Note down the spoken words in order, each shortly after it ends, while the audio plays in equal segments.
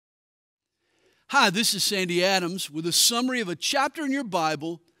Hi, this is Sandy Adams with a summary of a chapter in your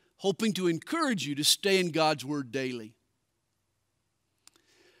Bible, hoping to encourage you to stay in God's Word daily.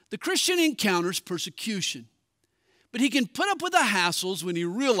 The Christian encounters persecution, but he can put up with the hassles when he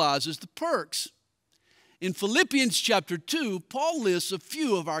realizes the perks. In Philippians chapter 2, Paul lists a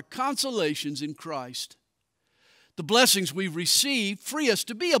few of our consolations in Christ. The blessings we've received free us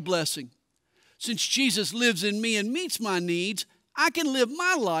to be a blessing. Since Jesus lives in me and meets my needs, I can live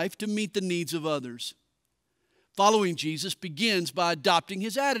my life to meet the needs of others. Following Jesus begins by adopting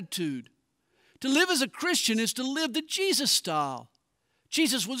his attitude. To live as a Christian is to live the Jesus style.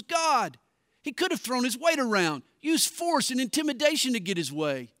 Jesus was God. He could have thrown his weight around, used force and intimidation to get his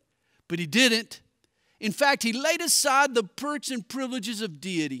way, but he didn't. In fact, he laid aside the perks and privileges of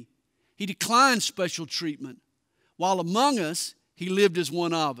deity. He declined special treatment. While among us, he lived as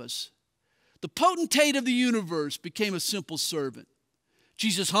one of us. The potentate of the universe became a simple servant.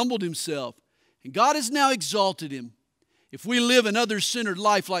 Jesus humbled himself, and God has now exalted him. If we live an other-centered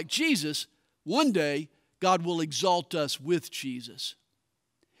life like Jesus, one day God will exalt us with Jesus.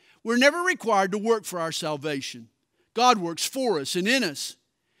 We're never required to work for our salvation. God works for us and in us.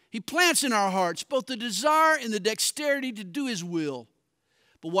 He plants in our hearts both the desire and the dexterity to do his will.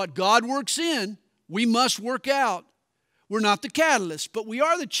 But what God works in, we must work out. We're not the catalyst, but we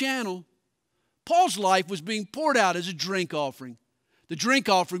are the channel. Paul's life was being poured out as a drink offering. The drink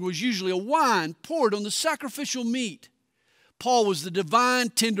offering was usually a wine poured on the sacrificial meat. Paul was the divine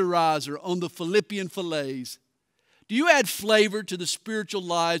tenderizer on the Philippian fillets. Do you add flavor to the spiritual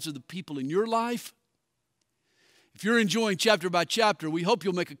lives of the people in your life? If you're enjoying chapter by chapter, we hope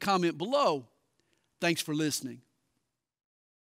you'll make a comment below. Thanks for listening.